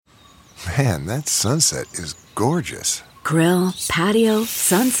Man, that sunset is gorgeous. Grill, patio,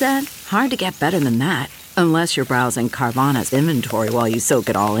 sunset. Hard to get better than that. Unless you're browsing Carvana's inventory while you soak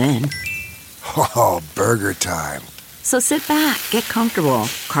it all in. Oh, burger time. So sit back, get comfortable.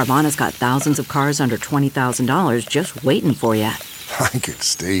 Carvana's got thousands of cars under $20,000 just waiting for you. I could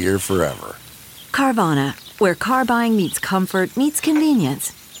stay here forever. Carvana, where car buying meets comfort meets convenience.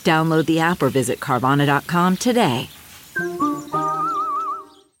 Download the app or visit Carvana.com today.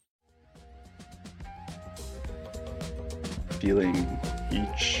 Feeling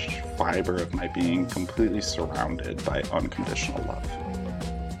each fiber of my being completely surrounded by unconditional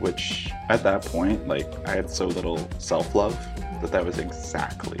love, which at that point, like, I had so little self-love that was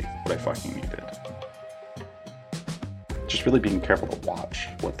exactly what I fucking needed. Just really being careful to watch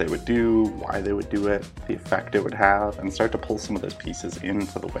what they would do, why they would do it, the effect it would have, and start to pull some of those pieces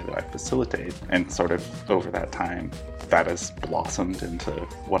into the way that I facilitate. And sort of over that time, that has blossomed into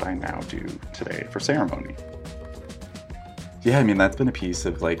what I now do today for ceremony. Yeah, I mean, that's been a piece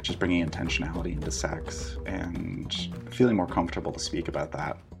of like just bringing intentionality into sex and feeling more comfortable to speak about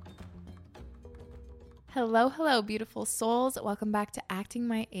that. Hello, beautiful souls. Welcome back to Acting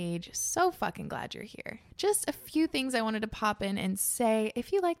My Age. So fucking glad you're here. Just a few things I wanted to pop in and say.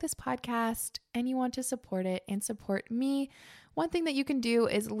 If you like this podcast and you want to support it and support me, one thing that you can do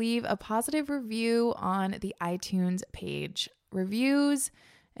is leave a positive review on the iTunes page. Reviews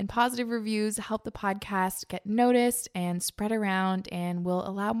and positive reviews help the podcast get noticed and spread around and will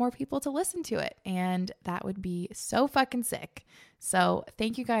allow more people to listen to it. And that would be so fucking sick. So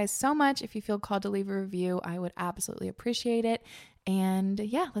thank you guys so much. If you feel called to leave a review, I would absolutely appreciate it. And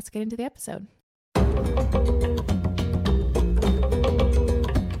yeah, let's get into the episode.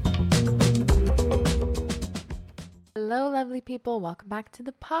 Hello, lovely people. Welcome back to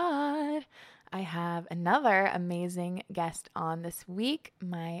the pod. I have another amazing guest on this week,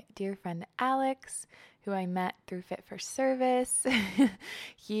 my dear friend Alex, who I met through Fit for Service.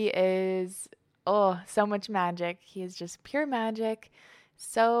 He is, so much magic. He is just pure magic,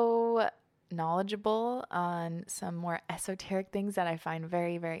 so knowledgeable on some more esoteric things that I find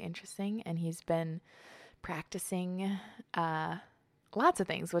very, very interesting. And he's been practicing lots of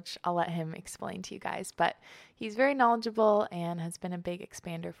things, which I'll let him explain to you guys, but he's very knowledgeable and has been a big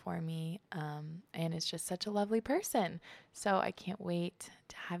expander for me, and is just such a lovely person. So I can't wait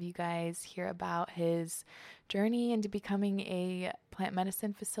to have you guys hear about his journey into becoming a plant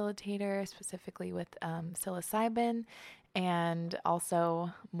medicine facilitator, specifically with psilocybin, and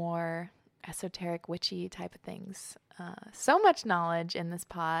also more esoteric, witchy type of things. So much knowledge in this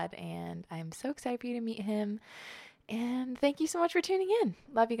pod, and I'm so excited for you to meet him. And thank you so much for tuning in.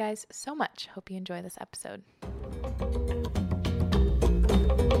 Love you guys so much. Hope you enjoy this episode.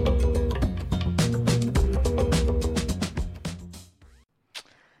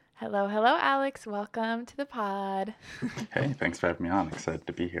 Hello, Alex. Welcome to the pod. Hey, thanks for having me on. Excited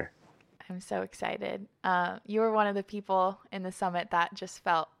to be here. I'm so excited. You were one of the people in the summit that just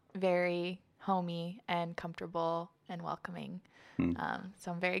felt very homey and comfortable and welcoming.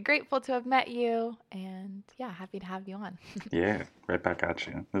 So I'm very grateful to have met you, and yeah, happy to have you on. Yeah, right back at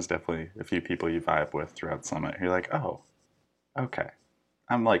you. There's definitely a few people you vibe with throughout Summit. You're like, oh, okay.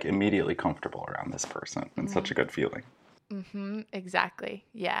 I'm like immediately comfortable around this person, and such a good feeling. Exactly.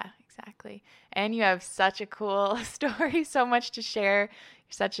 Yeah, exactly. And you have such a cool story, so much to share.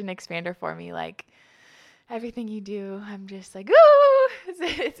 You're such an expander for me. Like everything you do, I'm just like, ooh,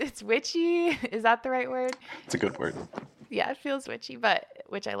 it's witchy. Is that the right word? It's a good word. Yeah, it feels witchy, but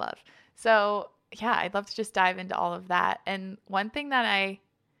which I love. So yeah, I'd love to just dive into all of that. And one thing that I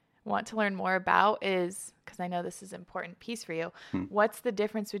want to learn more about is, because I know this is an important piece for you, what's the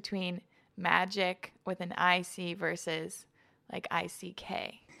difference between magic with an IC versus like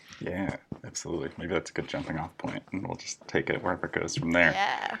ICK? Yeah, absolutely. Maybe that's a good jumping off point, and we'll just take it wherever it goes from there.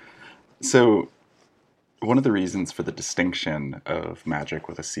 Yeah. So one of the reasons for the distinction of magic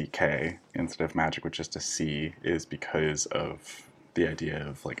with a CK instead of magic with just a C is because of the idea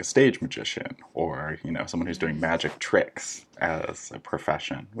of like a stage magician, or, you know, someone who's doing magic tricks as a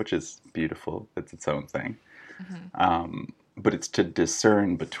profession, which is beautiful. It's its own thing. But it's to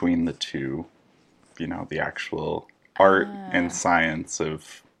discern between the two, you know, the actual art and science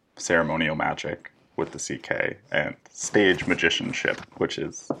of ceremonial magic with the CK and stage magicianship, which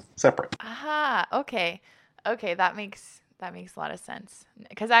is separate. Aha. Okay. That makes a lot of sense,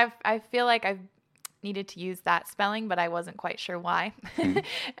 because I feel like I've needed to use that spelling, but I wasn't quite sure why.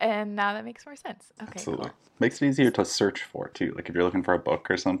 And now that makes more sense. Okay, Absolutely. cool. Makes it easier to search for too. Like if you're looking for a book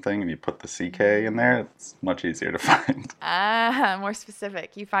or something and you put the CK in there, it's much easier to find. More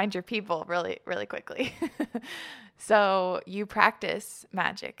specific. You find your people really, really quickly. So you practice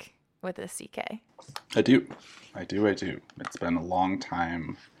magic with a CK? I do. It's been a long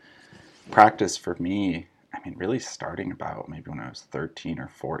time practice for me. I mean, really starting about maybe when I was 13 or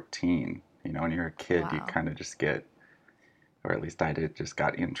 14. You know, when you're a kid, you Wow. kind of just get, or at least I did, just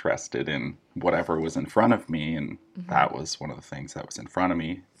got interested in whatever was in front of me. And that was one of the things that was in front of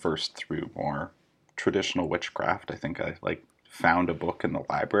me, first through more traditional witchcraft. I think I like found a book in the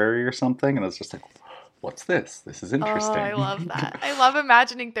library or something, and I was just like, what's this? This is Oh, interesting. I love that. I love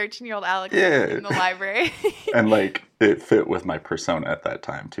imagining 13-year-old Alex Yeah. in the library. And like it fit with my persona at that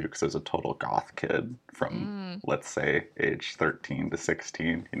time too, because I was a total goth kid from let's say age 13 to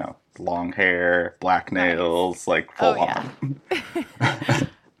 16. You know, long hair, black Nice. nails, like full Oh, yeah. on.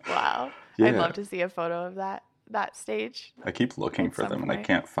 Wow. Yeah. I'd love to see a photo of that stage. I keep looking At for some them and I point.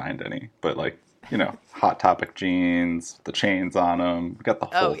 can't find any. But like, you know, Hot Topic jeans, the chains on them, we got the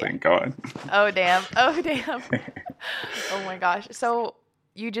whole yeah. thing going. Oh, damn. Oh, damn. Oh, my gosh. So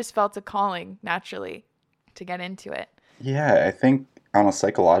you just felt a calling naturally to get into it. Yeah, I think on a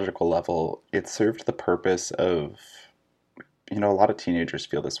psychological level, it served the purpose of, you know, a lot of teenagers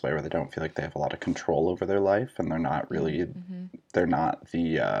feel this way where they don't feel like they have a lot of control over their life and they're not really, they're not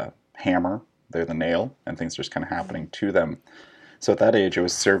the hammer, they're the nail, and things are just kind of happening to them. So at that age, it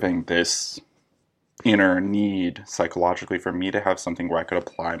was serving this inner need psychologically for me to have something where I could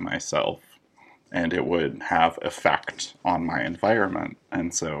apply myself and it would have effect on my environment.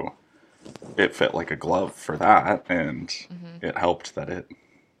 And so it fit like a glove for that, and it helped that it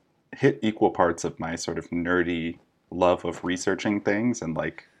hit equal parts of my sort of nerdy love of researching things, and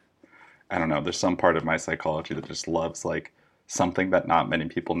like, I don't know, there's some part of my psychology that just loves like something that not many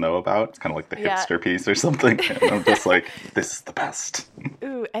people know about. It's kind of like the Yeah. hipster piece or something, and I'm just like, this is the best.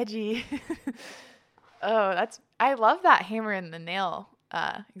 Ooh, edgy. Oh, I love that hammer and the nail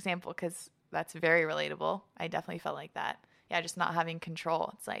example because that's very relatable. I definitely felt like that. Yeah, just not having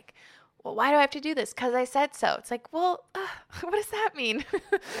control. It's like, well, why do I have to do this? Because I said so. It's like, well, what does that mean?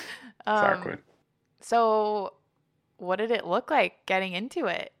 Exactly. So what did it look like getting into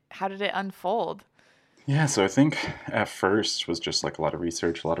it? How did it unfold? Yeah, so I think at first was just like a lot of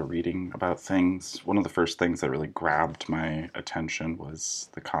research, a lot of reading about things. One of the first things that really grabbed my attention was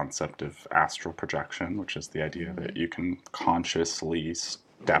the concept of astral projection, which is the idea that you can consciously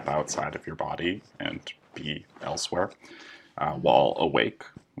step outside of your body and be elsewhere while awake,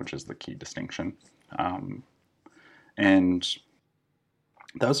 which is the key distinction. And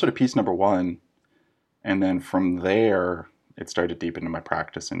that was sort of piece number one. And then from there, it started deep into my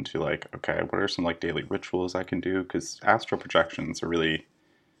practice into like, okay, what are some like daily rituals I can do? Because astral projection is a really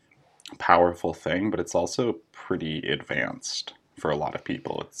powerful thing, but it's also pretty advanced for a lot of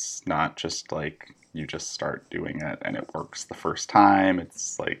people. It's not just like you just start doing it and it works the first time.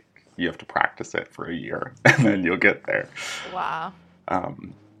 It's like you have to practice it for a year and then you'll get there. Wow.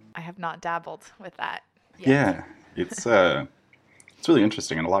 I have not dabbled with that yet. Yeah, it's really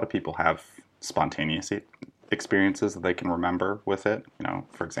interesting, and a lot of people have spontaneous experiences that they can remember with it. You know,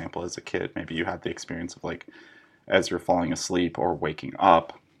 for example, as a kid, maybe you had the experience of like, as you're falling asleep or waking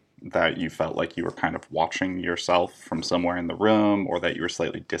up, that you felt like you were kind of watching yourself from somewhere in the room, or that you were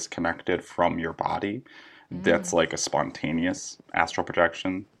slightly disconnected from your body. That's like a spontaneous astral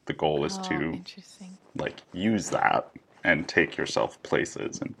projection. The goal is to Interesting. like use that and take yourself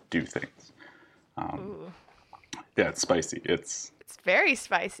places and do things. Ooh, Yeah, it's spicy. it's very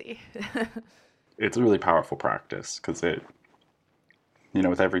spicy. It's a really powerful practice because it, you know,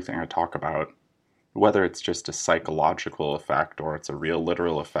 with everything I talk about, whether it's just a psychological effect or it's a real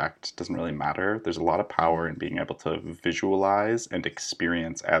literal effect, doesn't really matter. There's a lot of power in being able to visualize and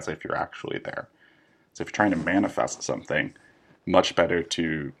experience as if you're actually there. So if you're trying to manifest something, much better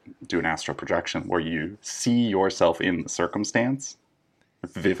to do an astral projection where you see yourself in the circumstance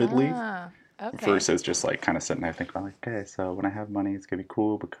vividly Okay. versus just like kind of sitting there thinking, like, okay, so when I have money, it's gonna be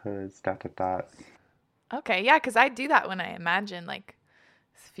cool because dot dot dot. Okay, yeah, because I do that when I imagine like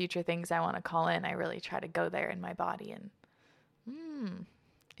future things I want to call in. I really try to go there in my body and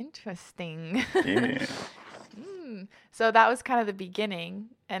interesting. Yeah. So that was kind of the beginning,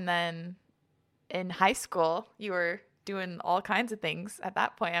 and then in high school you were doing all kinds of things at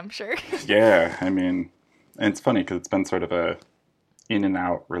that point, I'm sure. Yeah, I mean, and it's funny because it's been sort of a in and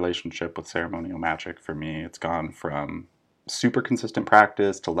out relationship with ceremonial magic for me. It's gone from super consistent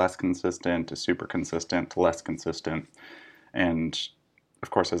practice to less consistent to super consistent to less consistent. And of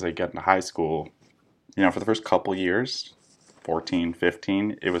course, as I get into high school, you know, for the first couple years, 14,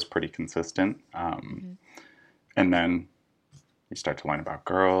 15, it was pretty consistent. And then you start to learn about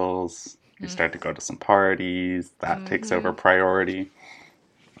girls, you start to go to some parties, that takes over priority.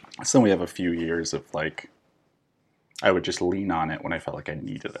 So we have a few years of like I would just lean on it when I felt like I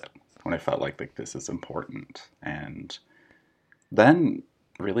needed it, when I felt like this is important. And then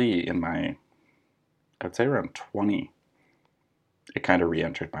really in my, I would say around 20, it kind of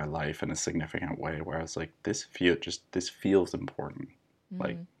re-entered my life in a significant way where I was like, this feels important. Mm-hmm.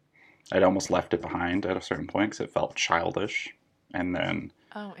 Like I'd almost left it behind at a certain point because it felt childish. And then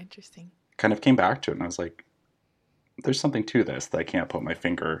interesting. Kind of came back to it and I was like, there's something to this that I can't put my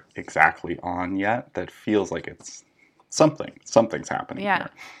finger exactly on yet that feels like it's something's happening here.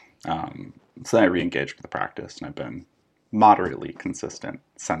 So then I re-engaged with the practice and I've been moderately consistent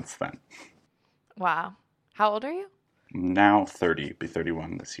since then. Wow. How old are you? Now 30, be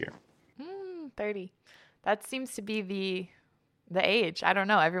 31 this year. 30. That seems to be the age. I don't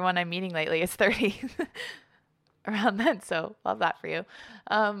know. Everyone I'm meeting lately is 30 around then. So love that for you.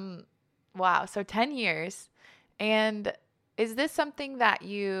 Wow. So 10 years. And is this something that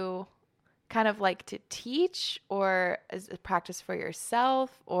you kind of like to teach, or is it practice for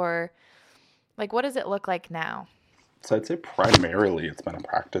yourself, or like, what does it look like now? So I'd say primarily it's been a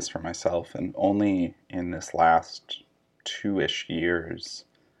practice for myself, and only in this last 2-ish years,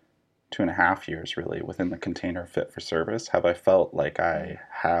 2.5 years really, within the container Fit for Service, have I felt like I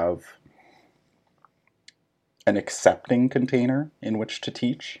have an accepting container in which to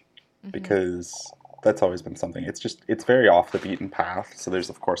teach, because that's always been something. It's very off the beaten path. So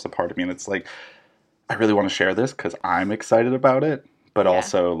there's, of course, a part of me that's like, I really want to share this because I'm excited about it. But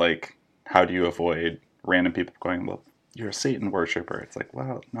also, like, how do you avoid random people going, well, you're a Satan worshiper? It's like,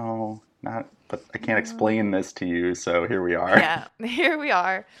 well, no, not, but I can't explain this to you. So here we are. Yeah, here we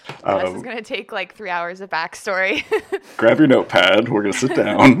are. This is going to take like 3 hours of backstory. Grab your notepad. We're going to sit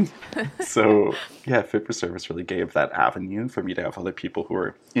down. So yeah, Fit for Service really gave that avenue for me to have other people who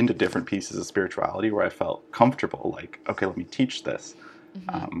are into different pieces of spirituality where I felt comfortable, like, okay, let me teach this.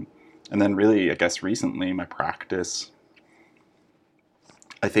 And then really, I guess recently my practice,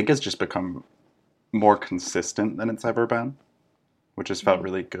 I think, has just become more consistent than it's ever been, which has felt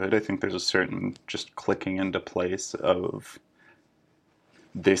really good. I think there's a certain just clicking into place of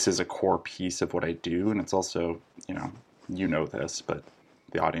this is a core piece of what I do. And it's also, you know this, but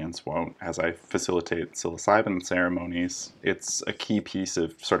the audience won't. As I facilitate psilocybin ceremonies, it's a key piece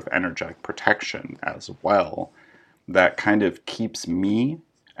of sort of energetic protection as well that kind of keeps me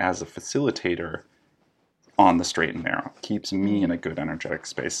as a facilitator on the straight and narrow, keeps me in a good energetic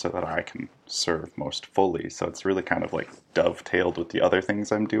space so that I can serve most fully. So it's really kind of like dovetailed with the other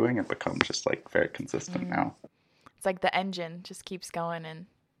things I'm doing and become just like very consistent now. It's like the engine just keeps going. And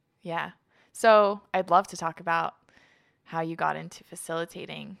yeah. So I'd love to talk about how you got into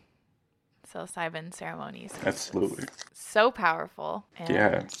facilitating psilocybin ceremonies. Absolutely. So powerful. And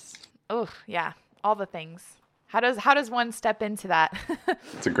yeah. Oh, yeah. All the things. How does one step into that?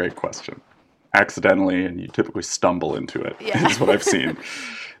 It's a great question. Accidentally, and you typically stumble into it, is what I've seen.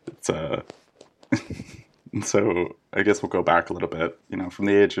 It's so I guess we'll go back a little bit. From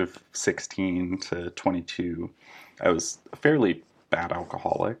the age of 16 to 22, I was a fairly bad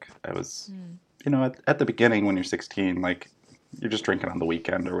alcoholic. I was, at the beginning when you're 16, like you're just drinking on the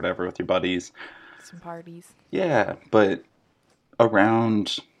weekend or whatever with your buddies. Some parties. Yeah, but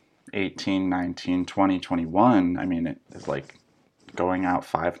around 18, 19, 20, 21, I mean, it was like going out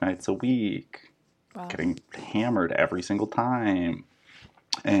 5 nights a week, getting hammered every single time.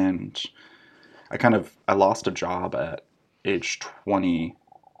 And I lost a job at age 20,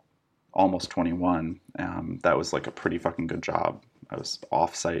 almost 21. That was like a pretty fucking good job. I was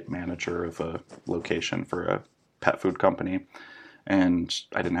off-site manager of a location for a pet food company, and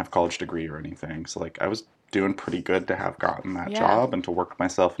I didn't have a college degree or anything. So like I was doing pretty good to have gotten that job and to work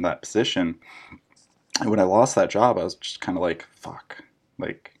myself in that position. And when I lost that job, I was just kind of like, fuck.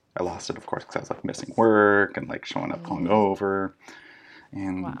 Like, I lost it, of course, because I was like missing work and like showing up hungover.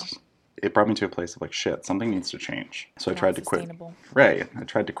 And it brought me to a place of like, shit, something needs to change. So I tried to quit. Right. I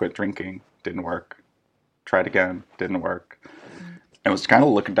tried to quit drinking. Didn't work. Tried again. Didn't work. I was kind of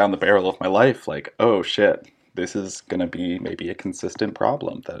looking down the barrel of my life like, oh shit, this is going to be maybe a consistent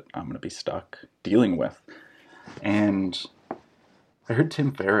problem that I'm going to be stuck dealing with. And I heard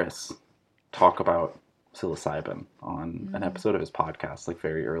Tim Ferriss talk about psilocybin on an episode of his podcast, like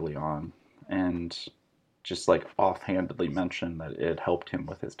very early on, and just like offhandedly mentioned that it helped him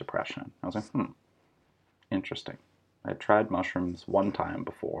with his depression. I was like, interesting. I tried mushrooms one time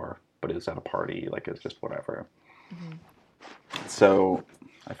before, but it was at a party, like it was just whatever. So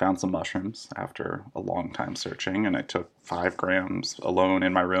I found some mushrooms after a long time searching, and I took 5 grams alone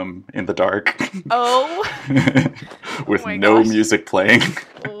in my room in the dark. Oh. With no music playing.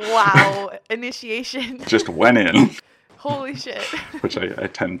 Wow. Initiation. Just went in. Holy shit. which I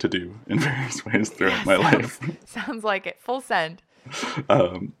tend to do in various ways throughout my life. Sounds like it. Full send.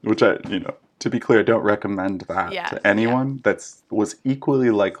 Which I, to be clear, don't recommend that to anyone. That was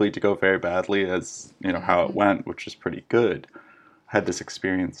equally likely to go very badly as, how it went, which is pretty good. I had this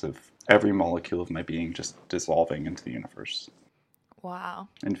experience of every molecule of my being just dissolving into the universe. Wow.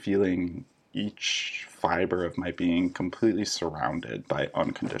 And feeling each fiber of my being completely surrounded by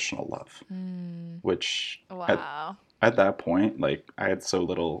unconditional love. Which, wow. At that point, like, I had so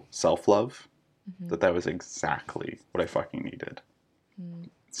little self-love that was exactly what I fucking needed.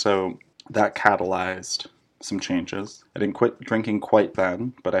 So that catalyzed some changes. I didn't quit drinking quite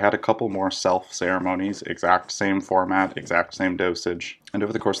then, but I had a couple more self-ceremonies, exact same format, exact same dosage. And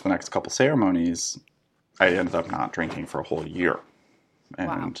over the course of the next couple ceremonies, I ended up not drinking for a whole year.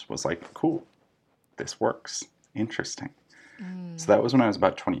 And was like, cool, this works. Interesting. So that was when I was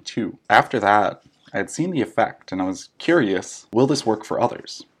about 22. After that, I had seen the effect, and I was curious, will this work for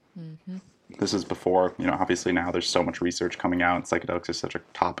others? This is before, obviously now there's so much research coming out, and psychedelics is such a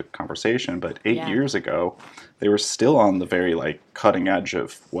topic conversation, but 8 years ago, they were still on the very, cutting edge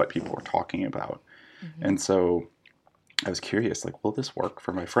of what people were talking about. And so I was curious, will this work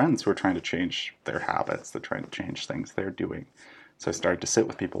for my friends who are trying to change their habits, they're trying to change things they're doing? So I started to sit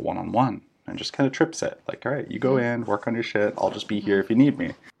with people one-on-one and just kind of trip sit. All right, you go in, work on your shit, I'll just be here if you need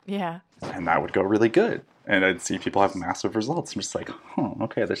me. Yeah. And that would go really good. And I'd see people have massive results. I'm just like,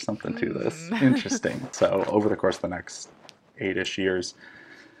 okay, there's something to this. Interesting. So over the course of the next 8-ish years,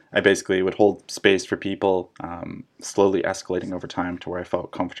 I basically would hold space for people, slowly escalating over time to where I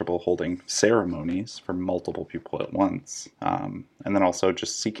felt comfortable holding ceremonies for multiple people at once. And then also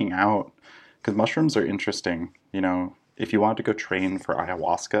just seeking out, because mushrooms are interesting. If you wanted to go train for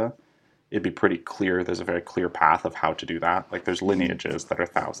ayahuasca, it'd be pretty clear. There's a very clear path of how to do that. There's lineages that are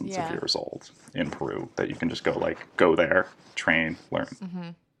thousands of years old in Peru that you can just go there, train,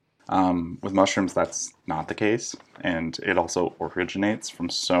 learn. With mushrooms, that's not the case. And it also originates from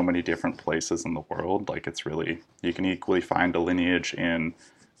so many different places in the world. It's really, you can equally find a lineage in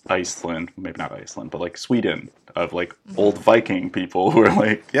Iceland, maybe not Iceland, but Sweden, of old Viking people who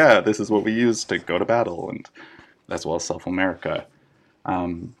are this is what we use to go to battle, and as well as South America.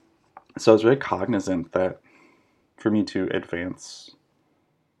 So I was very cognizant that for me to advance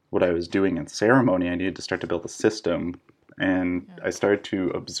what I was doing in ceremony, I needed to start to build a system. And I started to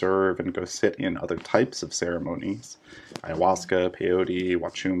observe and go sit in other types of ceremonies, ayahuasca, peyote,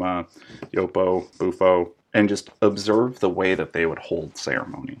 wachuma, yopo, bufo, and just observe the way that they would hold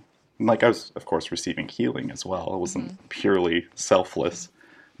ceremony. And I was, of course, receiving healing as well. It wasn't purely selfless,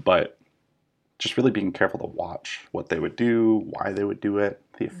 but just really being careful to watch what they would do, why they would do it,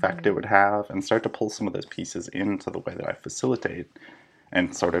 the effect it would have, and start to pull some of those pieces into the way that I facilitate.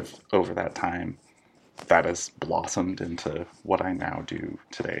 And sort of over that time, that has blossomed into what I now do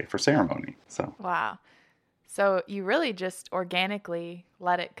today for ceremony. So wow. So you really just organically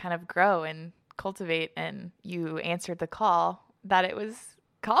let it kind of grow and cultivate, and you answered the call that it was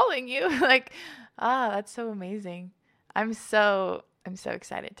calling you. That's so amazing. I'm so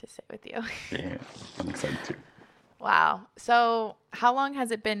excited to sit with you. Yeah, I'm excited too. Wow. So how long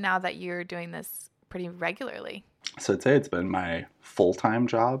has it been now that you're doing this pretty regularly? So I'd say it's been my full-time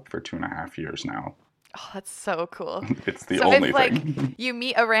job for 2.5 years now. Oh, that's so cool. It's the only thing. So if you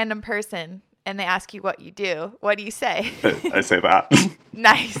meet a random person and they ask you what you do, what do you say? I say that.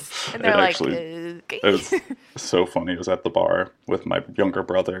 Nice. And they're it was so funny. I was at the bar with my younger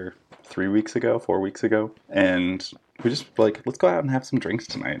brother 4 weeks ago. And we just let's go out and have some drinks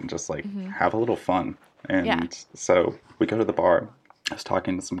tonight and just have a little fun. And so we go to the bar. I was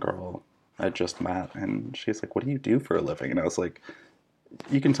talking to some girl I just met, and she's like, what do you do for a living? And I was like,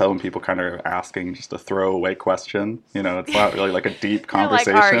 you can tell when people kind of are asking just a throwaway question. It's not really a deep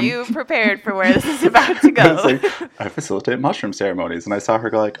conversation. Are you prepared for where this is about to go? I facilitate mushroom ceremonies. And I saw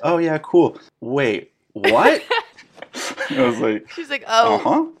her go oh yeah, cool. Wait, what? I was like, she's like,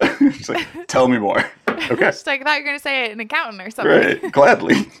 oh. Uh-huh. She's like, tell me more. Okay. She's like, I thought you were going to say an accountant or something. Right,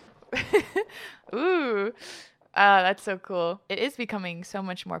 gladly. Ooh. That's so cool. It is becoming so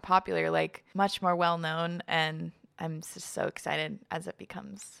much more popular, much more well-known, and I'm just so excited as it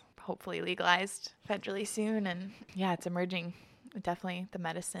becomes hopefully legalized federally soon. And yeah, it's emerging. Definitely the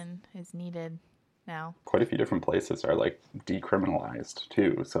medicine is needed now. Quite a few different places are decriminalized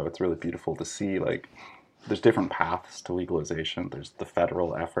too. So it's really beautiful to see there's different paths to legalization. There's the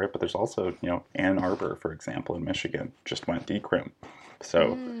federal effort, but there's also, Ann Arbor, for example, in Michigan just went decrim.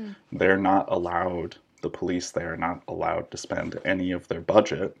 So they're not allowed, the police there are not allowed to spend any of their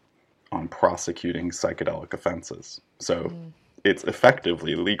budget on prosecuting psychedelic offenses. So it's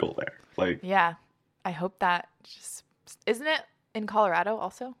effectively legal there. Yeah, I hope that just Isn't it in Colorado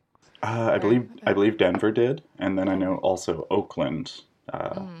also? I believe Denver did, and then I know also Oakland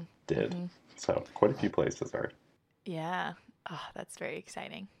did. Mm-hmm. So quite a few places are. Yeah. Oh, that's very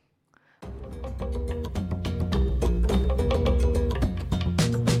exciting.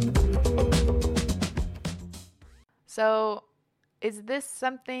 So, is this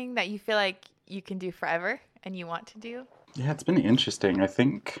something that you feel like you can do forever and you want to do? Yeah, it's been interesting. I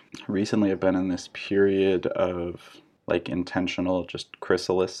think recently I've been in this period of like intentional just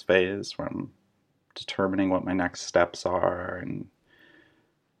chrysalis phase where I'm determining what my next steps are, and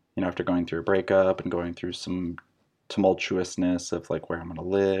after going through a breakup and going through some tumultuousness of like where I'm going to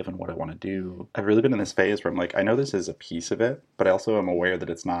live and what I want to do. I've really been in this phase where I'm like, I know this is a piece of it, but I also am aware that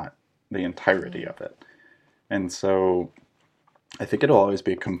it's not the entirety of it. And so I think it'll always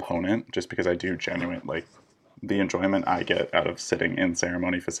be a component, just because I do genuine, like the enjoyment I get out of sitting in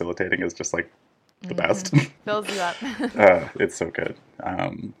ceremony facilitating is just like the best. Fills you up. It's so good.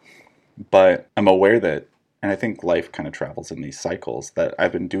 But I'm aware that, and I think life kind of travels in these cycles, that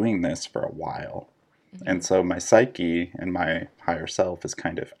I've been doing this for a while. And so my psyche and my higher self is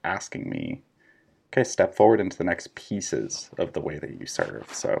kind of asking me, okay, step forward into the next pieces of the way that you serve.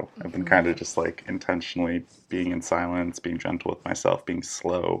 So I've been kind of just like intentionally being in silence, being gentle with myself, being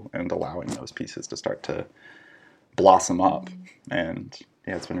slow, and allowing those pieces to start to blossom up. And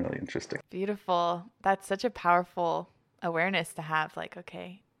yeah, it's been really interesting. Beautiful. That's such a powerful awareness to have. Like,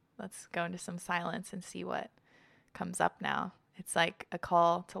 okay, let's go into some silence and see what comes up now. It's like a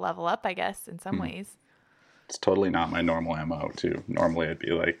call to level up, I guess, in some ways. It's totally not my normal MO, too. Normally I'd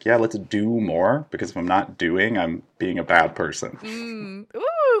be like, yeah, let's do more, because if I'm not doing, I'm being a bad person. Ooh,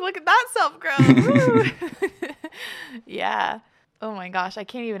 look at that self-growth. Yeah. Oh my gosh, I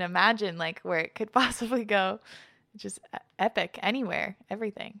can't even imagine like where it could possibly go. Just epic anywhere,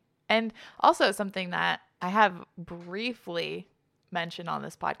 everything. And also something that I have briefly mentioned on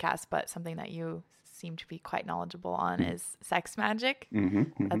this podcast, but something that you seem to be quite knowledgeable on is sex magic.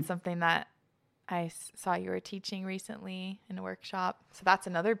 That's something that I saw you were teaching recently in a workshop. So that's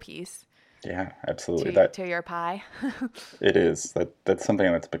another piece. Yeah, absolutely. To your pie. It is. That's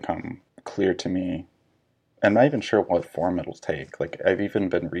something that's become clear to me. I'm not even sure what form it'll take. Like, I've even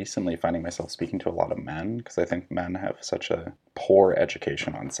been recently finding myself speaking to a lot of men, because I think men have such a poor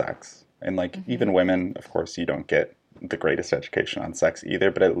education on sex. And like, even women, of course, you don't get the greatest education on sex either,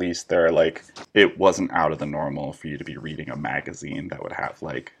 but at least there are like, it wasn't out of the normal for you to be reading a magazine that would have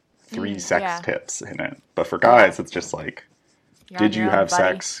like 3 sex tips in it. But for guys, it's just like, did you have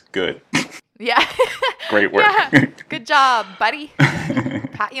sex? Good. Yeah. Great work. Yeah. Good job, buddy.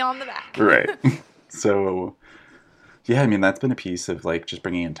 Pat you on the back. Right. So, yeah, I mean, that's been a piece of like just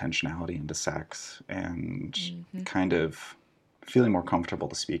bringing intentionality into sex and kind of feeling more comfortable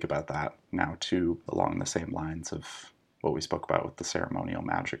to speak about that now too, along the same lines of what we spoke about with the ceremonial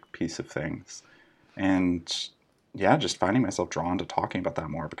magic piece of things. And yeah, just finding myself drawn to talking about that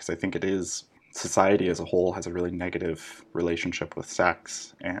more, because I think it is, society as a whole has a really negative relationship with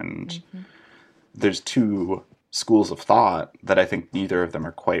sex. And there's 2 schools of thought that I think neither of them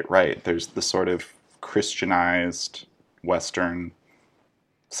are quite right. There's the sort of Christianized Western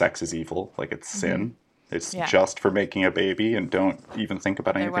sex is evil, like it's sin. It's just for making a baby, and don't even think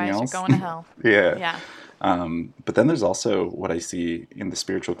about anything else. You're going to hell. Yeah. But then there's also what I see in the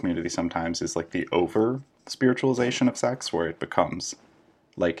spiritual community sometimes is like the over spiritualization of sex, where it becomes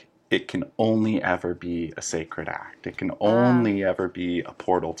like it can only ever be a sacred act. It can only ever be a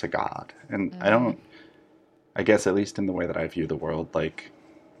portal to God. And I guess at least in the way that I view the world, like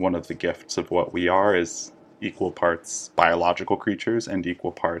one of the gifts of what we are is equal parts biological creatures and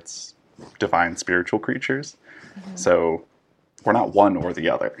equal parts divine spiritual creatures. So we're not one or the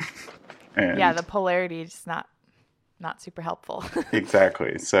other. And yeah, the polarity is not super helpful.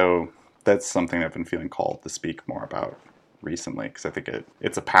 Exactly. So that's something I've been feeling called to speak more about recently, because I think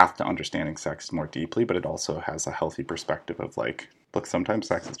it's a path to understanding sex more deeply, but it also has a healthy perspective of like, look, sometimes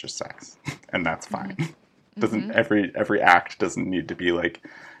sex is just sex, and that's fine. Doesn't every act doesn't need to be like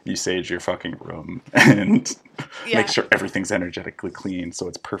you sage your fucking room and make sure everything's energetically clean so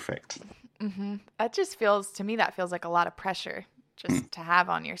it's perfect. That just feels, to me, that feels like a lot of pressure just to have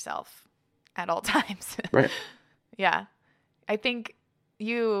on yourself at all times. Right. Yeah. I think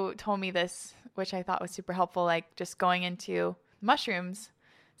you told me this, which I thought was super helpful, like just going into mushrooms,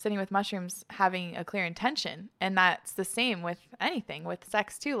 sitting with mushrooms, having a clear intention. And that's the same with anything, with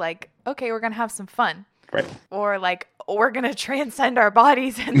sex too. Like, okay, we're going to have some fun. Right. Or like, we're going to transcend our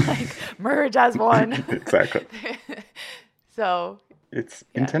bodies and like merge as one. Exactly. So It's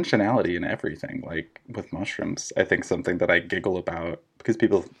Yeah. intentionality in everything. Like with mushrooms, I think something that I giggle about because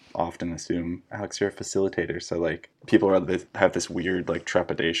people often assume, Alex, you're a facilitator. So like have this weird like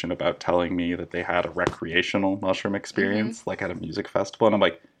trepidation about telling me that they had a recreational mushroom experience, like at a music festival. And I'm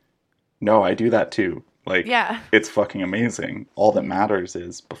like, no, I do that too. Like, Yeah. it's fucking amazing. All that matters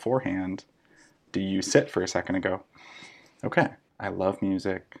is beforehand, do you sit for a second and go, okay, I love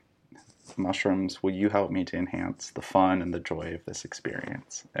music. Mushrooms, will you help me to enhance the fun and the joy of this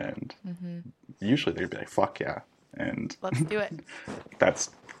experience? And usually they'd be like, fuck yeah. And Let's do it.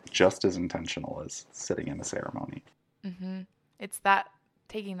 that's just as intentional as sitting in a ceremony. It's that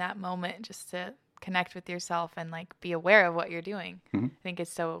taking that moment just to connect with yourself and like be aware of what you're doing. I think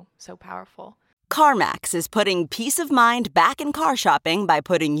it's so powerful. CarMax is putting peace of mind back in car shopping by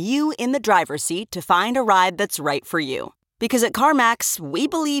putting you in the driver's seat to find a ride that's right for you. Because at CarMax, we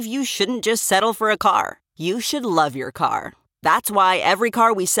believe you shouldn't just settle for a car. You should love your car. That's why every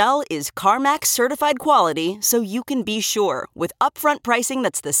car we sell is CarMax certified quality, so you can be sure with upfront pricing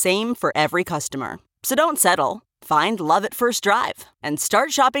that's the same for every customer. So don't settle. Find love at first drive and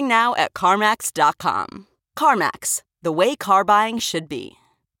start shopping now at CarMax.com. CarMax, the way car buying should be.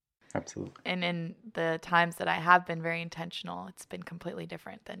 Absolutely. And in the times that I have been very intentional, it's been completely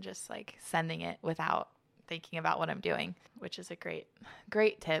different than just like sending it without thinking about what I'm doing, which is a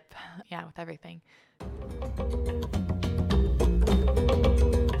great tip. Yeah, with everything.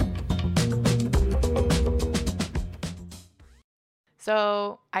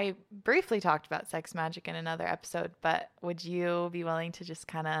 So I briefly talked about sex magic in another episode, but would you be willing to just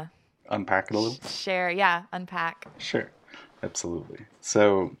kind of Unpack it a little? unpack? Sure. Absolutely.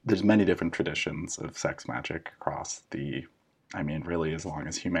 So there's many different traditions of sex magic across really as long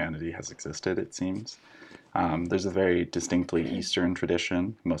as humanity has existed, it seems. There's a very distinctly Eastern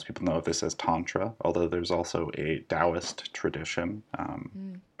tradition. Most people know of this as Tantra, although there's also a Taoist tradition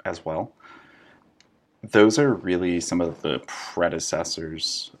as well. Those are really some of the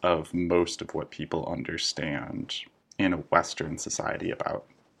predecessors of most of what people understand in a Western society about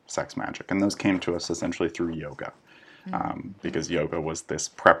sex magic. And those came to us essentially through yoga, because yoga was this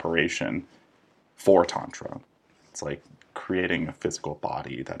preparation for Tantra. It's like creating a physical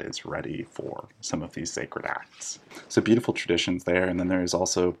body that is ready for some of these sacred acts. So beautiful traditions there. And then there's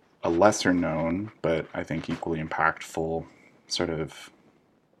also a lesser known, but I think equally impactful sort of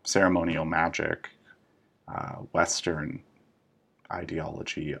ceremonial magic, Western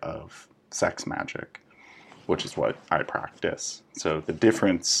ideology of sex magic, which is what I practice. So the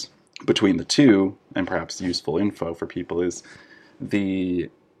difference between the two, and perhaps useful info for people, is the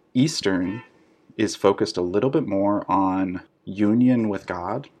Eastern is focused a little bit more on union with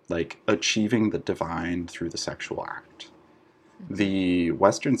God, like achieving the divine through the sexual act. The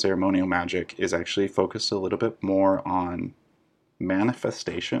Western ceremonial magic is actually focused a little bit more on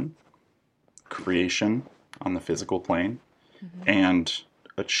manifestation, creation on the physical plane, and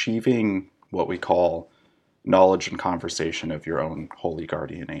achieving what we call knowledge and conversation of your own holy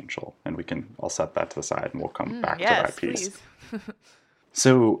guardian angel. And I'll set that to the side and we'll come back to that piece. Please.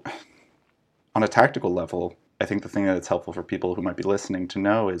 So on a tactical level, I think the thing that's helpful for people who might be listening to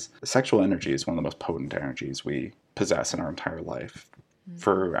know is sexual energy is one of the most potent energies we possess in our entire life.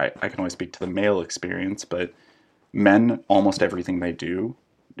 I can only speak to the male experience, but men, almost everything they do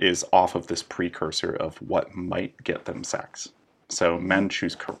is off of this precursor of what might get them sex. So men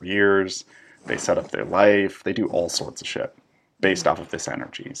choose careers, they set up their life, they do all sorts of shit based off of this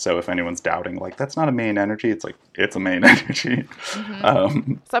energy. So if anyone's doubting, like, that's not a main energy, it's like, it's a main energy.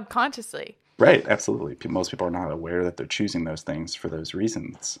 Subconsciously. Right, absolutely. Most people are not aware that they're choosing those things for those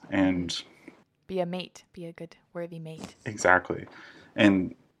reasons. And be a mate, be a good, worthy mate. Exactly.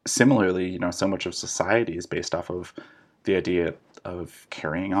 And similarly, so much of society is based off of the idea of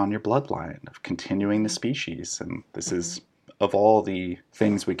carrying on your bloodline, of continuing the species. And this is, of all the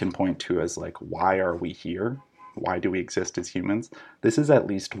things we can point to as like, why are we here? Why do we exist as humans? This is at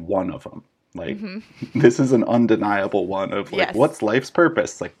least one of them. Like, this is an undeniable one of like, what's life's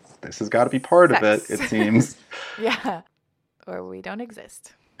purpose? Like, this has got to be part of it, it seems. Yeah. Or we don't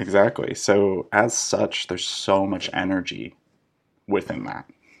exist. Exactly. So as such, there's so much energy within that.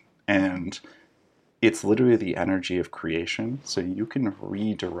 And it's literally the energy of creation. So you can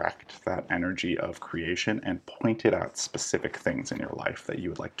redirect that energy of creation and point it at specific things in your life that you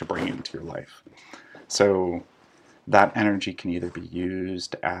would like to bring into your life. So that energy can either be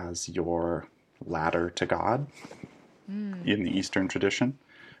used as your ladder to God in the Eastern tradition,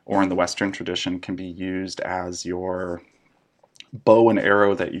 or in the Western tradition can be used as your bow and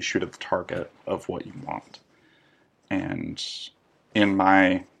arrow that you shoot at the target of what you want. And in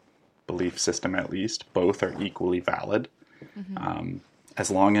my belief system, at least, both are equally valid. As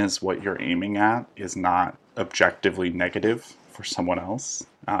long as what you're aiming at is not objectively negative for someone else,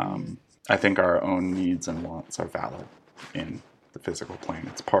 I think our own needs and wants are valid in the physical plane.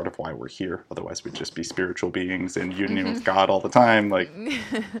 It's part of why we're here. Otherwise, we'd just be spiritual beings in union with God all the time. Like,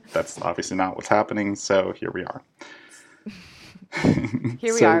 that's obviously not what's happening. So here we are.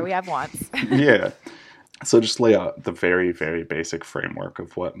 Here we are. We have wants. Yeah. So just lay out the very, very basic framework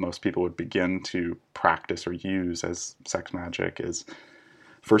of what most people would begin to practice or use as sex magic is,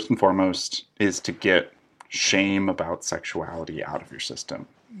 first and foremost, is to get shame about sexuality out of your system.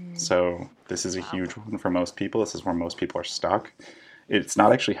 So this is a huge one for most people. This is where most people are stuck. It's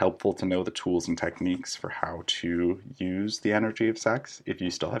not actually helpful to know the tools and techniques for how to use the energy of sex if you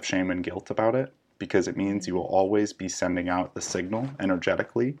still have shame and guilt about it, because it means you will always be sending out the signal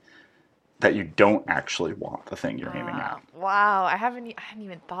energetically that you don't actually want the thing you're aiming at. Wow. I hadn't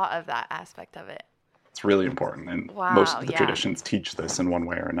even thought of that aspect of it. It's really important. And most of the traditions teach this in one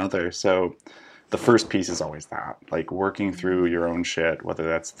way or another. So the first piece is always that, like working through your own shit, whether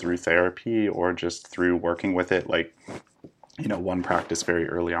that's through therapy or just through working with it. Like, you know, one practice very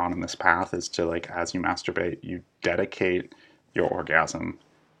early on in this path is to, like, as you masturbate, you dedicate your orgasm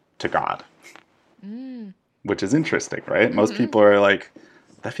to God, which is interesting, right? Most people are like,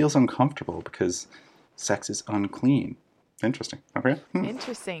 that feels uncomfortable because sex is unclean. Interesting. Okay.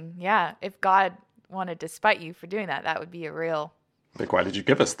 Interesting. Yeah. If God wanted to spite you for doing that, that would be a real... Like, why did you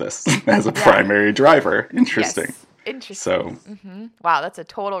give us this as a primary driver? Interesting. Yes. Interesting. So, wow, that's a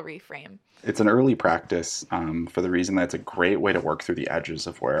total reframe. It's an early practice for the reason that it's a great way to work through the edges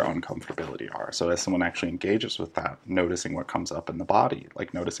of where uncomfortability are. So as someone actually engages with that, noticing what comes up in the body,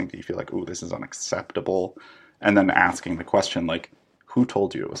 like noticing, do you feel like, ooh, this is unacceptable? And then asking the question, like, who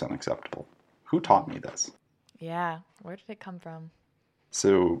told you it was unacceptable? Who taught me this? Yeah. Where did it come from?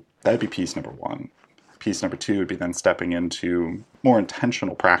 So that'd be piece number one. Piece number two would be then stepping into more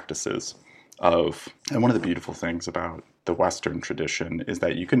intentional practices of, and one of the beautiful things about the Western tradition is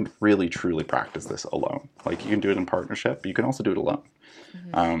that you can really truly practice this alone. Like, you can do it in partnership, but you can also do it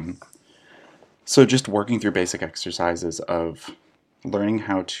alone. So just working through basic exercises of learning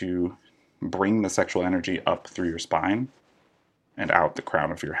how to bring the sexual energy up through your spine and out the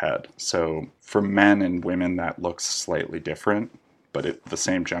crown of your head. So for men and women, that looks slightly different, but the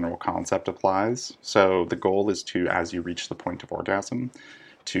same general concept applies. So the goal is to, as you reach the point of orgasm,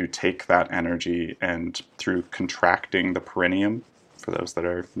 to take that energy and through contracting the perineum, for those that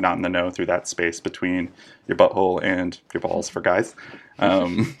are not in the know, through that space between your butthole and your balls for guys,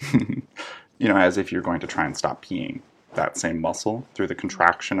 you know, as if you're going to try and stop peeing, that same muscle, through the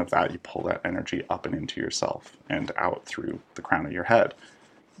contraction of that, you pull that energy up and into yourself and out through the crown of your head.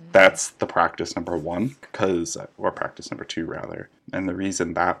 That's the practice number one, or practice number two, rather. And the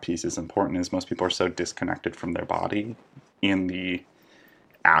reason that piece is important is most people are so disconnected from their body in the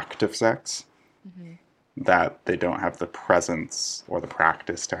act of sex that they don't have the presence or the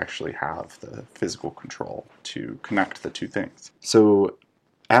practice to actually have the physical control to connect the two things. So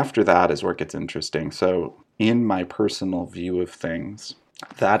after that is where it gets interesting. So in my personal view of things,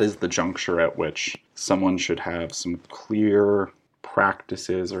 that is the juncture at which someone should have some clear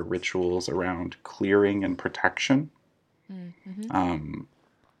practices or rituals around clearing and protection.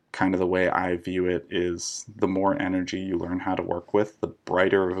 Kind of the way I view it is the more energy you learn how to work with, the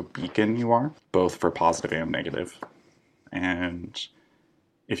brighter of a beacon you are, both for positive and negative. And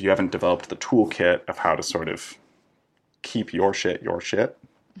if you haven't developed the toolkit of how to sort of keep your shit,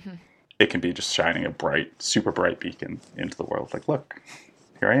 it can be just shining a bright, super bright beacon into the world. Like, look,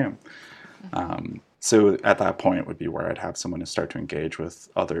 here I am. So at that point would be where I'd have someone to start to engage with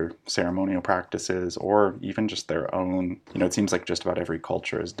other ceremonial practices, or even just their own, you know, it seems like just about every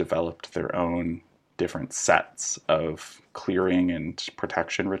culture has developed their own different sets of clearing and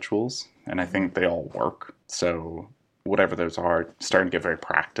protection rituals. And I think they all work. So whatever those are, starting to get very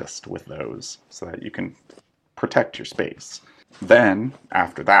practiced with those so that you can protect your space. Then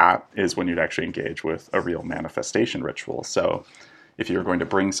after that is when you'd actually engage with a real manifestation ritual. So if you're going to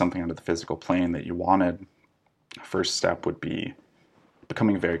bring something onto the physical plane that you wanted, first step would be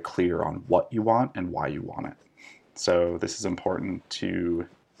becoming very clear on what you want and why you want it. So this is important to,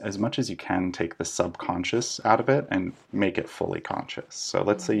 as much as you can, take the subconscious out of it and make it fully conscious. So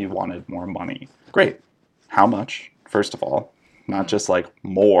let's say you wanted more money. Great. How much? First of all, not just like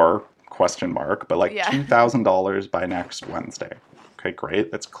more ? But like $2,000 by next Wednesday. Okay,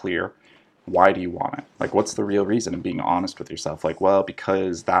 great. That's clear. Why do you want it? Like, what's the real reason? And being honest with yourself. Like, well,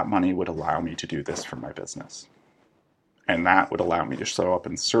 because that money would allow me to do this for my business. And that would allow me to show up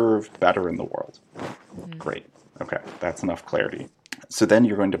and serve better in the world. Great. Okay, that's enough clarity. So then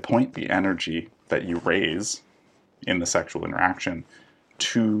you're going to point the energy that you raise in the sexual interaction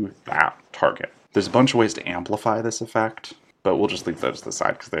to that target. There's a bunch of ways to amplify this effect, but we'll just leave those to the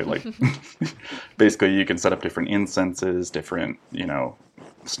side because they're like, basically you can set up different incenses, different,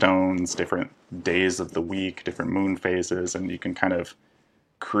 stones, different days of the week, different moon phases, and you can kind of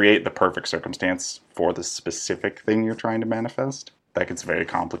create the perfect circumstance for the specific thing you're trying to manifest. That gets very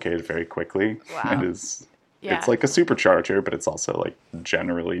complicated very quickly. Wow. It's like a supercharger, but it's also like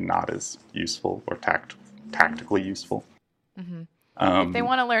generally not as useful or tactically useful. Mm-hmm. If they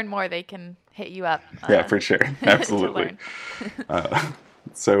want to learn more, they can hit you up. Yeah, for sure. Absolutely.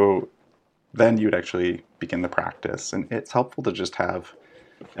 So then you would actually begin the practice. And it's helpful to just have,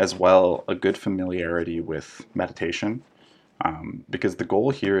 as well, a good familiarity with meditation. Because the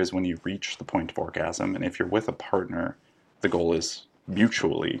goal here is when you reach the point of orgasm, and if you're with a partner, the goal is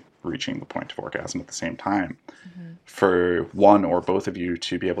mutually reaching the point of orgasm at the same time. Mm-hmm. For one or both of you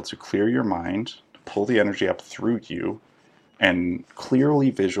to be able to clear your mind, pull the energy up through you, and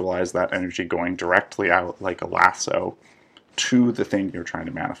clearly visualize that energy going directly out like a lasso to the thing you're trying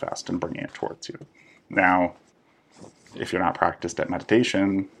to manifest and bringing it towards you. Now, if you're not practiced at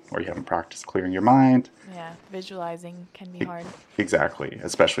meditation or you haven't practiced clearing your mind... Yeah, visualizing can be hard. Exactly,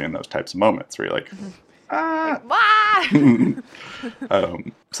 especially in those types of moments where you're like,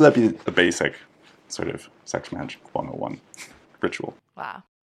 so that'd be the basic sort of Sex Magic 101 ritual. Wow.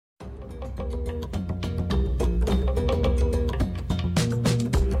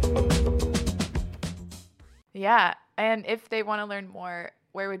 Yeah, and if they want to learn more,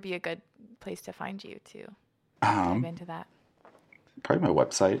 where would be a good place to find you to dive into that? Probably my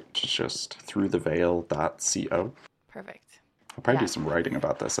website, which is just throughtheveil.co. Perfect. I'll probably do some writing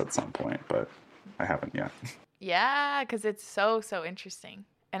about this at some point, but I haven't yet. Yeah, because it's so interesting.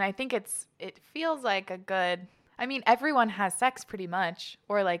 And I think it feels like a good, everyone has sex pretty much,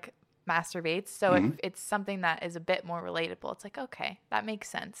 or like masturbates. So if it's something that is a bit more relatable, it's like, okay, that makes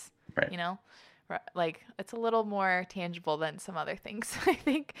sense. Right. Like it's a little more tangible than some other things, I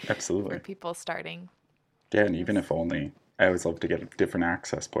think. Absolutely. For people starting. Yeah, and even if only, I always love to get different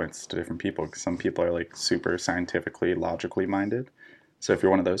access points to different people, because some people are like super scientifically, logically minded. So if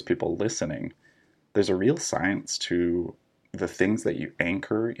you're one of those people listening, there's a real science to the things that you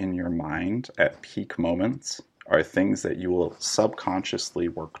anchor in your mind at peak moments are things that you will subconsciously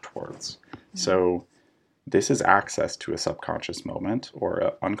work towards. Mm-hmm. So this is access to a subconscious moment or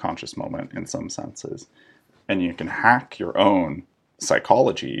an unconscious moment in some senses. And you can hack your own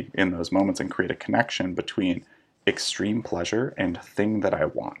psychology in those moments and create a connection between extreme pleasure and thing that I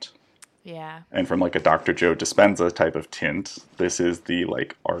want. Yeah. And from like a Dr. Joe Dispenza type of tint, this is the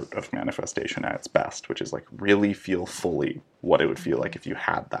like art of manifestation at its best, which is like really feel fully what it would feel like if you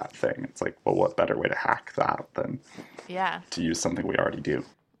had that thing. It's like, well, what better way to hack that than to use something we already do?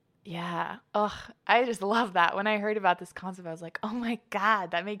 Yeah. Ugh, I just love that. When I heard about this concept, I was like, oh my God,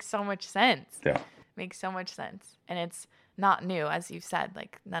 that makes so much sense. Yeah. Makes so much sense. And it's not new, as you said,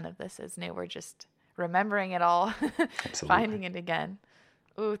 like none of this is new. We're just remembering it all, finding it again.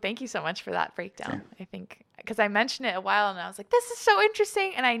 Ooh, thank you so much for that breakdown. Yeah. I think because I mentioned it a while and I was like, this is so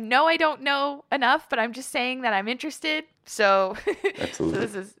interesting. And I know I don't know enough, but I'm just saying that I'm interested. So, Absolutely. So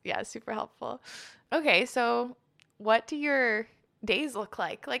this is, super helpful. Okay. So what do your days look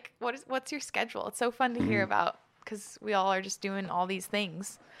like? Like what's your schedule? It's so fun to hear about because we all are just doing all these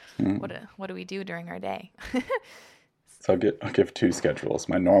things. What do we do during our day? So I'll give two schedules.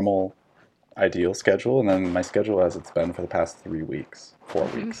 My normal ideal schedule, and then my schedule as it's been for the past 4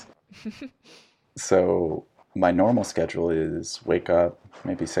 weeks. So my normal schedule is wake up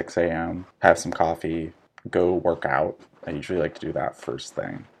maybe 6 a.m., have some coffee, go work out. I usually like to do that first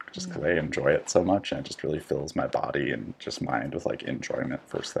thing just because I enjoy it so much, and it just really fills my body and just mind with like enjoyment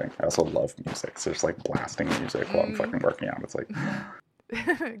first thing. I also love music, so just like blasting music while I'm fucking working out. It's like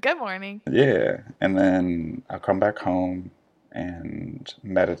good morning. Yeah. And then I'll come back home and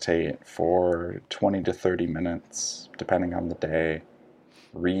meditate for 20 to 30 minutes, depending on the day,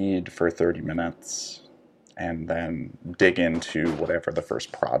 read for 30 minutes, and then dig into whatever the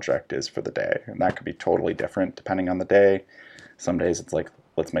first project is for the day. And that could be totally different depending on the day. Some days it's like,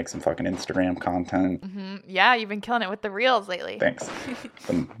 let's make some fucking Instagram content. Mm-hmm. Yeah, you've been killing it with the reels lately. Thanks.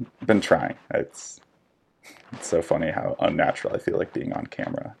 Been trying. It's so funny how unnatural I feel like being on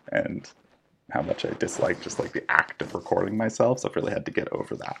camera and how much I dislike just like the act of recording myself. So I've really had to get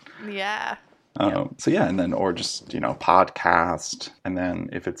over that. Yeah. So yeah, and then, or just, podcast. And then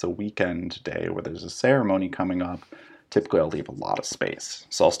if it's a weekend day where there's a ceremony coming up, typically I'll leave a lot of space.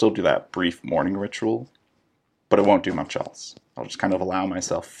 So I'll still do that brief morning ritual, but it won't do much else. I'll just kind of allow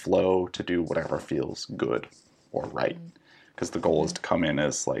myself flow to do whatever feels good or right. Because the goal is to come in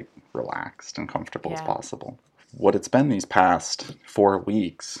as like relaxed and comfortable as possible. what it's been these past 4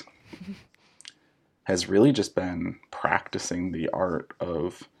 weeks has really just been practicing the art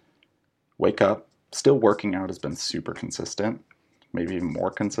of wake up. Still working out has been super consistent, maybe even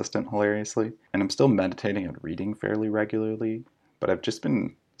more consistent, hilariously. And I'm still meditating and reading fairly regularly, but I've just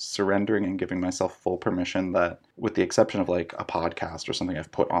been surrendering and giving myself full permission that, with the exception of like a podcast or something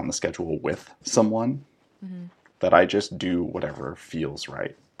I've put on the schedule with someone, that I just do whatever feels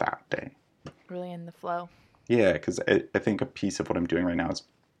right that day. Really in the flow. Yeah, because I think a piece of what I'm doing right now is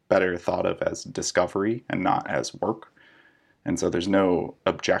better thought of as discovery and not as work. And so there's no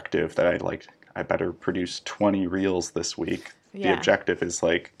objective that I better produce 20 reels this week. Yeah. The objective is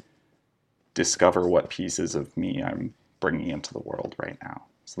like discover what pieces of me I'm bringing into the world right now.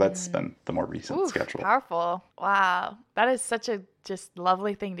 So that's been the more recent schedule. Powerful. Wow. That is such a just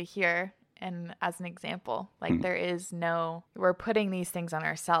lovely thing to hear. And as an example, like there is no, we're putting these things on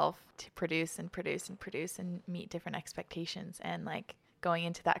ourselves to produce and produce and produce and meet different expectations. And like going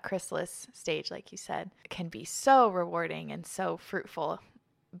into that chrysalis stage, like you said, can be so rewarding and so fruitful.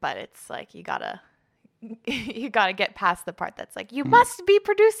 But it's like you gotta get past the part that's like, you must be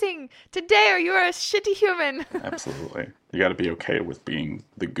producing today or you're a shitty human. Absolutely. You got to be okay with being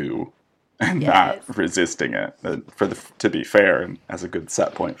the goo and Yes. not resisting it. To be fair, and as a good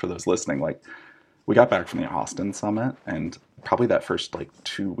set point for those listening, like we got back from the Austin summit, and probably that first like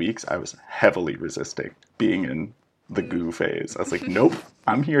 2 weeks, I was heavily resisting being in the goo phase. I was like, nope,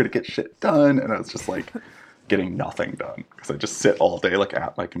 I'm here to get shit done. And I was just like getting nothing done because I just sit all day like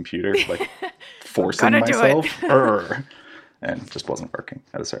at my computer, like forcing myself. And it just wasn't working.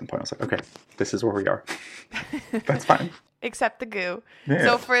 At a certain point, I was like, okay, this is where we are. That's fine. Except the goo.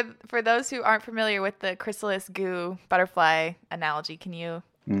 Yeah. So for those who aren't familiar with the chrysalis goo butterfly analogy, can you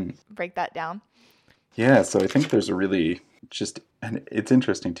break that down? Yeah, so I think there's a really and it's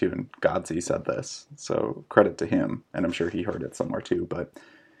interesting too, and Godsey said this, so credit to him, and I'm sure he heard it somewhere too, but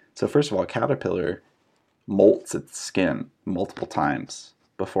so first of all, a caterpillar molts its skin multiple times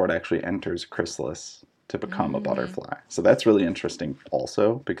before it actually enters a chrysalis to become a butterfly. So that's really interesting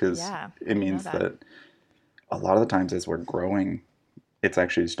also, because it means that a lot of the times as we're growing, it's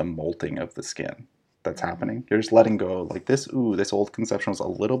actually just a molting of the skin that's happening. You're just letting go, like this old conception was a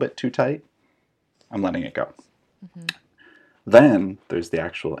little bit too tight. I'm letting it go. Then there's the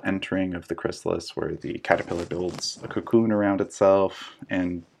actual entering of the chrysalis where the caterpillar builds a cocoon around itself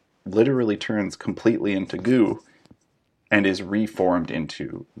and literally turns completely into goo and is reformed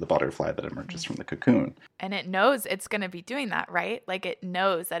into the butterfly that emerges from the cocoon. And it knows it's going to be doing that, right? Like it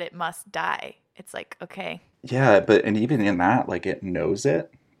knows that it must die. It's like, okay. Yeah, and even in that, like it knows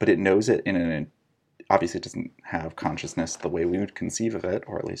it, but it knows it obviously it doesn't have consciousness the way we would conceive of it,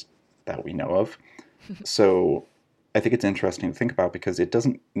 or at least that we know of. So I think it's interesting to think about because it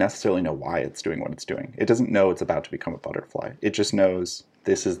doesn't necessarily know why it's doing what it's doing. It doesn't know it's about to become a butterfly. It just knows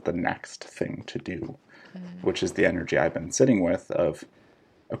this is the next thing to do, which is the energy I've been sitting with of,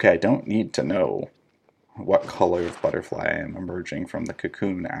 okay, I don't need to know what color of butterfly I am emerging from the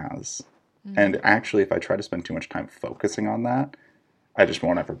cocoon as. And actually, if I try to spend too much time focusing on that, I just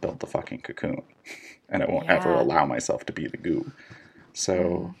won't ever build the fucking cocoon. And I won't ever allow myself to be the goo.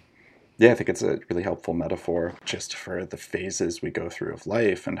 So yeah, I think it's a really helpful metaphor just for the phases we go through of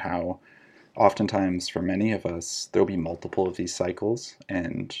life and how oftentimes for many of us, there'll be multiple of these cycles.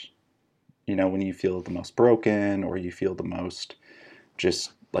 And, you know, when you feel the most broken or you feel the most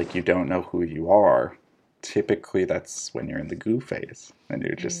just like you don't know who you are, typically that's when you're in the goo phase and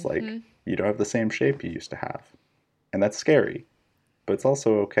you're just like, you don't have the same shape you used to have. And that's scary, but it's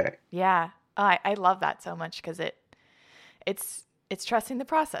also okay. Yeah. Oh, I love that so much because it's trusting the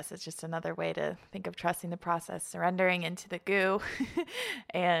process. It's just another way to think of trusting the process, surrendering into the goo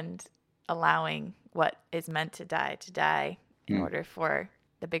and allowing what is meant to die in order for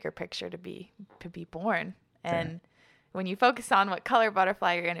the bigger picture to be born. And when you focus on what color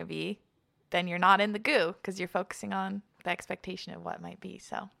butterfly you're going to be, then you're not in the goo because you're focusing on the expectation of what might be.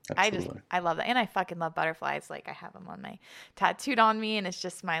 So Absolutely. I love that. And I fucking love butterflies. Like I have them on my tattooed on me and it's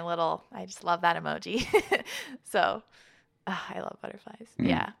just I just love that emoji. So I love butterflies.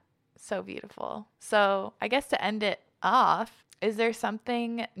 Yeah. So beautiful. So I guess to end it off, is there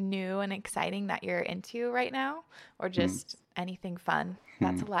something new and exciting that you're into right now or just anything fun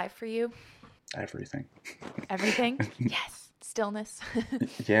that's alive for you? Everything. Everything? Yes. Stillness.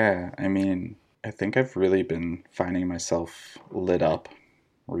 Yeah. I mean, I think I've really been finding myself lit up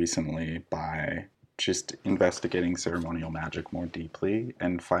recently by just investigating ceremonial magic more deeply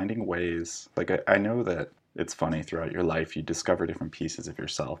and finding ways, like I know that it's funny throughout your life, you discover different pieces of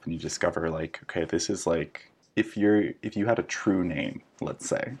yourself and you discover like, okay, this is like, if you had a true name, let's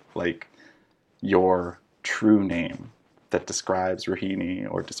say, like your true name that describes Rohini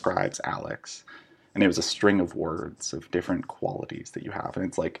or describes Alex. And it was a string of words of different qualities that you have. And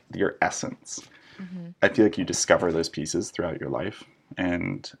it's like your essence. I feel like you discover those pieces throughout your life.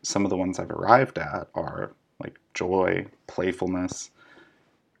 And some of the ones I've arrived at are like joy, playfulness,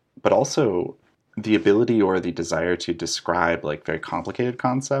 but also the ability or the desire to describe like very complicated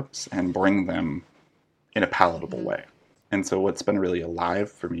concepts and bring them in a palatable way. And so what's been really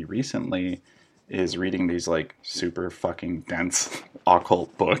alive for me recently is reading these like super fucking dense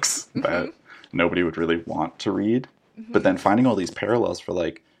occult books that nobody would really want to read. But then finding all these parallels for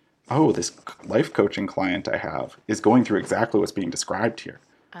like, oh, this life coaching client I have is going through exactly what's being described here.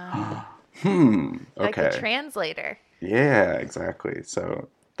 Okay. Like a translator. Yeah, exactly. So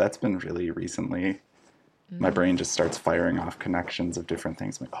that's been really recently. My brain just starts firing off connections of different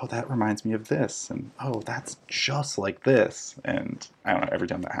things. I'm like, oh, that reminds me of this. And oh, that's just like this. And I don't know, every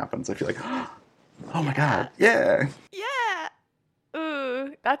time that happens, I feel like, oh my God, yeah. Yeah.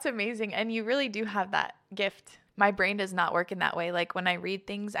 Ooh, that's amazing. And you really do have that gift. My brain does not work in that way. Like when I read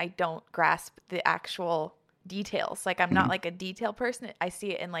things, I don't grasp the actual details. Like I'm not like a detail person. I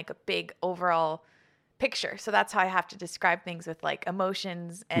see it in like a big overall picture. So that's how I have to describe things with like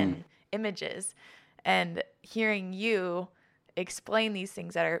emotions and images. And hearing you explain these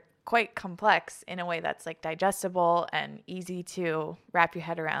things that are quite complex in a way that's like digestible and easy to wrap your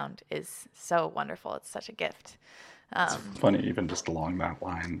head around is so wonderful. It's such a gift. It's funny, even just along that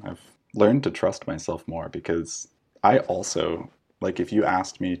line, I've learned to trust myself more because I also, like if you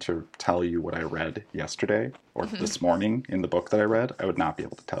asked me to tell you what I read yesterday or this morning in the book that I read, I would not be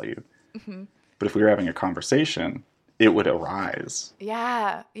able to tell you. But if we were having a conversation, it would arise.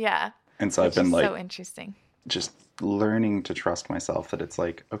 Yeah, yeah. And so I've been like, so interesting. Just learning to trust myself that it's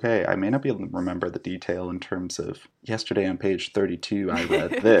like, okay, I may not be able to remember the detail in terms of yesterday on page 32, I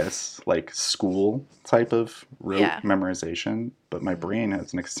read this, like school type of rote memorization, but my brain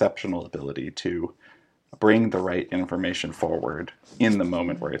has an exceptional ability to bring the right information forward in the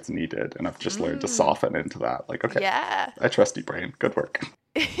moment where it's needed. And I've just learned to soften into that. Like, okay, I trust you, brain. Good work.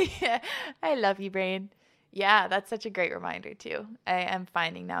 Yeah, I love you, brain. Yeah, that's such a great reminder too. I am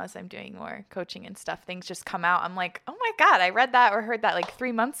finding now as I'm doing more coaching and stuff, things just come out. I'm like, oh my God, I read that or heard that like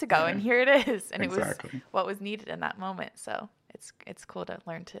 3 months ago and here it is. And it was what was needed in that moment. So it's cool to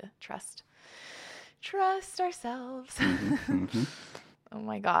learn to trust ourselves. Oh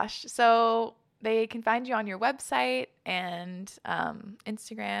my gosh. So they can find you on your website and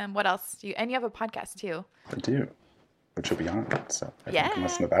Instagram. What else do you, and you have a podcast too. I do. Which will be on. So I think you can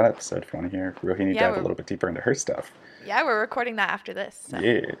listen to that episode if you want to hear Rohini dive a little bit deeper into her stuff. Yeah, we're recording that after this. So.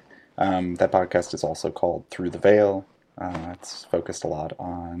 Yeah. That podcast is also called Through the Veil. It's focused a lot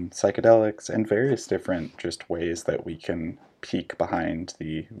on psychedelics and various different just ways that we can peek behind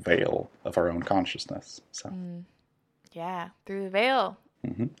the veil of our own consciousness. So. Yeah, Through the Veil.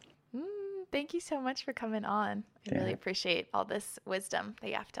 Thank you so much for coming on. I really appreciate all this wisdom that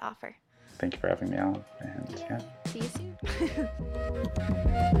you have to offer. Thank you for having me on. And See you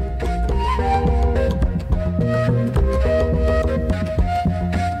soon.